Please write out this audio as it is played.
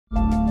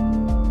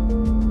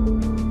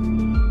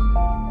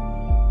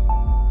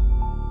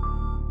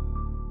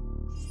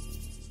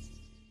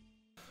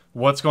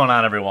What's going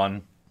on,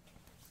 everyone?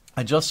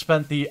 I just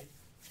spent the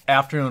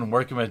afternoon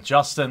working with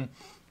Justin,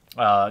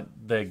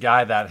 the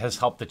guy that has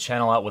helped the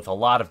channel out with a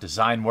lot of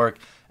design work,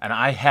 and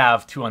I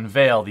have to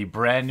unveil the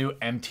brand new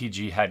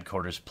MTG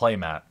headquarters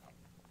playmat.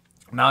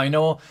 Now, I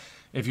know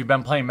if you've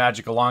been playing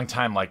Magic a long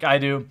time like I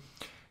do,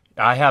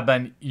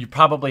 you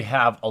probably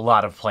have a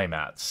lot of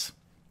playmats.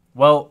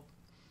 Well,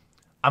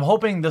 I'm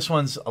hoping this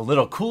one's a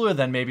little cooler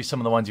than maybe some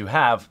of the ones you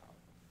have,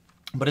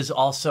 but is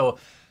also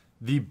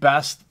the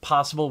best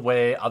possible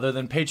way, other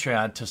than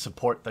Patreon, to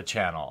support the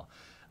channel.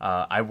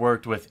 I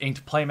worked with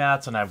inked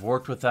playmats, and I've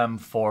worked with them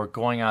for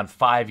going on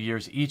 5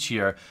 years each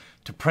year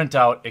to print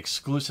out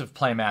exclusive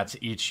playmats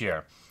each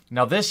year.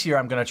 Now this year,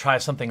 I'm going to try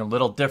something a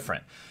little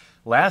different.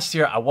 Last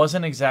year, I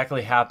wasn't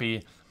exactly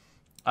happy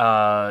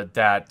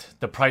that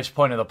the price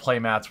point of the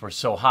playmats were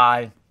so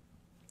high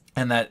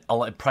and that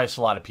it priced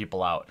a lot of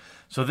people out.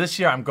 So this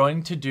year, I'm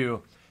going to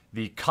do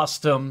the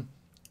custom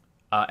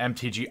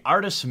MTG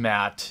artist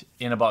mat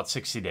in about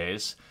 60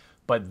 days.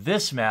 But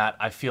this mat,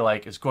 I feel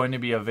like, is going to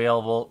be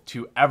available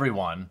to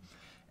everyone.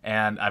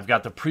 And I've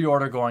got the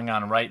pre-order going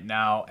on right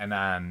now. And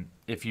then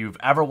if you've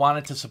ever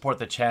wanted to support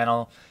the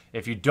channel,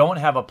 if you don't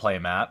have a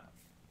playmat,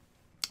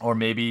 or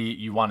maybe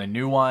you want a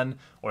new one,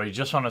 or you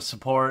just want to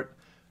support,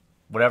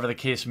 whatever the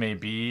case may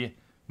be,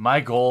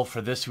 my goal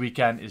for this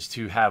weekend is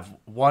to have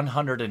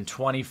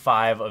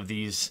 125 of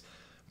these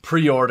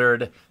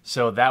pre-ordered,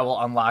 so that will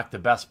unlock the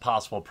best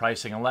possible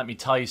pricing. And let me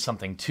tell you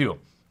something too.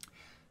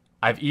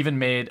 I've even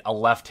made a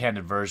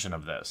left-handed version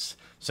of this.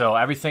 So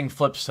everything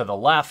flips to the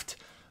left.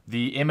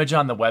 The image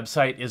on the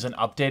website isn't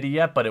updated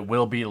yet, but it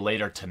will be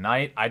later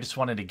tonight. I just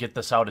wanted to get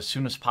this out as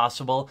soon as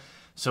possible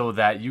so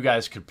that you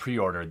guys could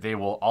pre-order. They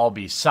will all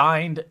be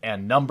signed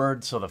and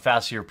numbered, so the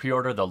faster you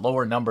pre-order, the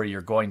lower number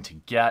you're going to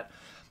get.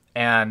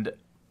 And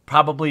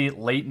probably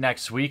late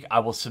next week,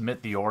 I will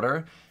submit the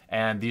order.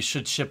 And these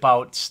should ship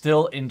out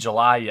still in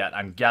July yet,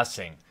 I'm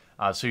guessing.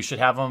 So you should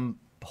have them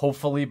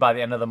hopefully by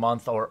the end of the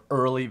month or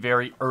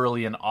very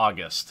early in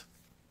August.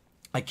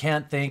 I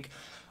can't thank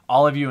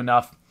all of you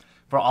enough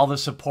for all the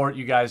support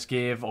you guys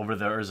gave over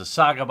the Urza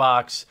Saga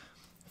box,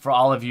 for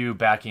all of you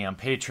backing on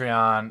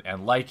Patreon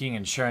and liking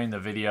and sharing the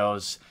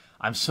videos.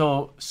 I'm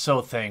so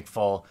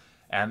thankful,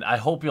 and I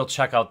hope you'll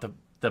check out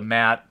the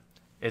mat.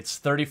 It's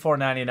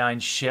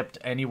 $34.99 shipped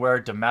anywhere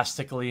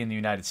domestically in the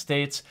United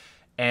States.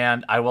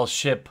 And I will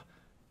ship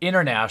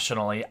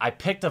internationally. I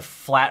picked a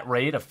flat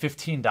rate of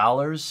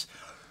 $15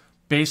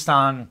 based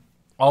on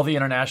all the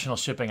international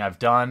shipping I've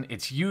done.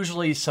 It's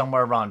usually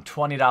somewhere around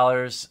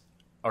 $20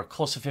 or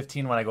close to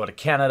 $15 when I go to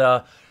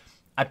Canada.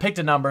 I picked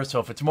a number, so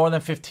if it's more than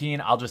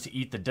 $15, I'll just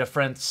eat the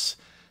difference.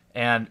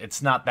 And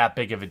it's not that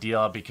big of a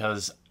deal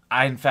because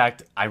in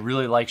fact, I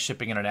really like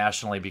shipping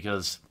internationally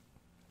because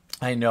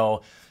I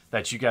know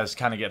that you guys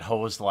kind of get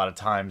hosed a lot of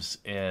times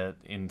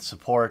in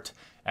support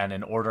and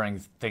in ordering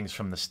things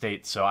from the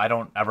States. So I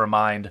don't ever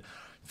mind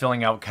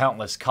filling out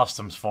countless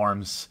customs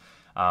forms.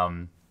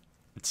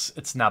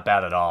 It's not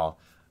bad at all.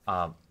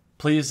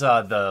 Please,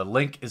 the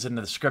link is in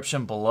the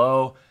description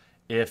below.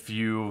 If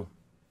you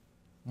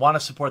want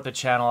to support the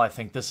channel, I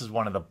think this is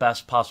one of the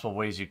best possible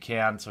ways you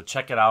can. So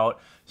check it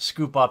out.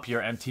 Scoop up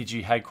your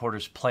MTG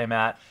headquarters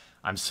playmat.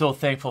 I'm so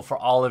thankful for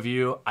all of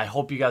you. I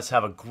hope you guys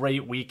have a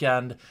great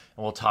weekend, and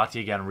we'll talk to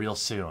you again real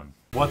soon.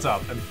 What's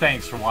up, and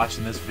thanks for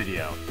watching this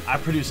video. I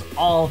produce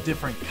all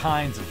different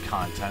kinds of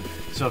content,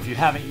 so if you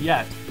haven't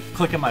yet,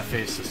 click on my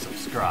face to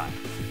subscribe.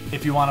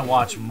 If you want to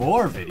watch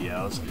more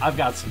videos, I've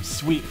got some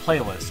sweet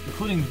playlists,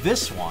 including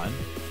this one,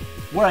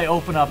 where I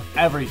open up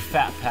every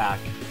fat pack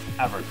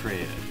ever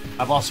created.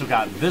 I've also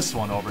got this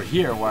one over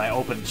here, where I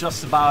open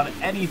just about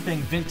anything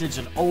vintage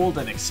and old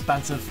and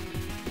expensive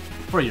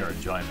for your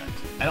enjoyment.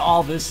 And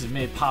all this is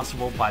made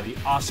possible by the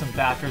awesome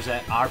backers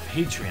at our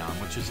Patreon,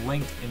 which is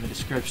linked in the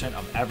description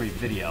of every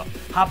video.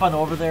 Hop on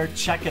over there,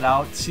 check it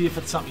out, see if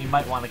it's something you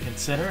might want to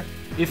consider.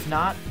 If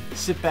not,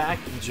 sit back,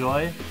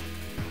 enjoy,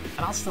 and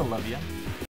I'll still love you.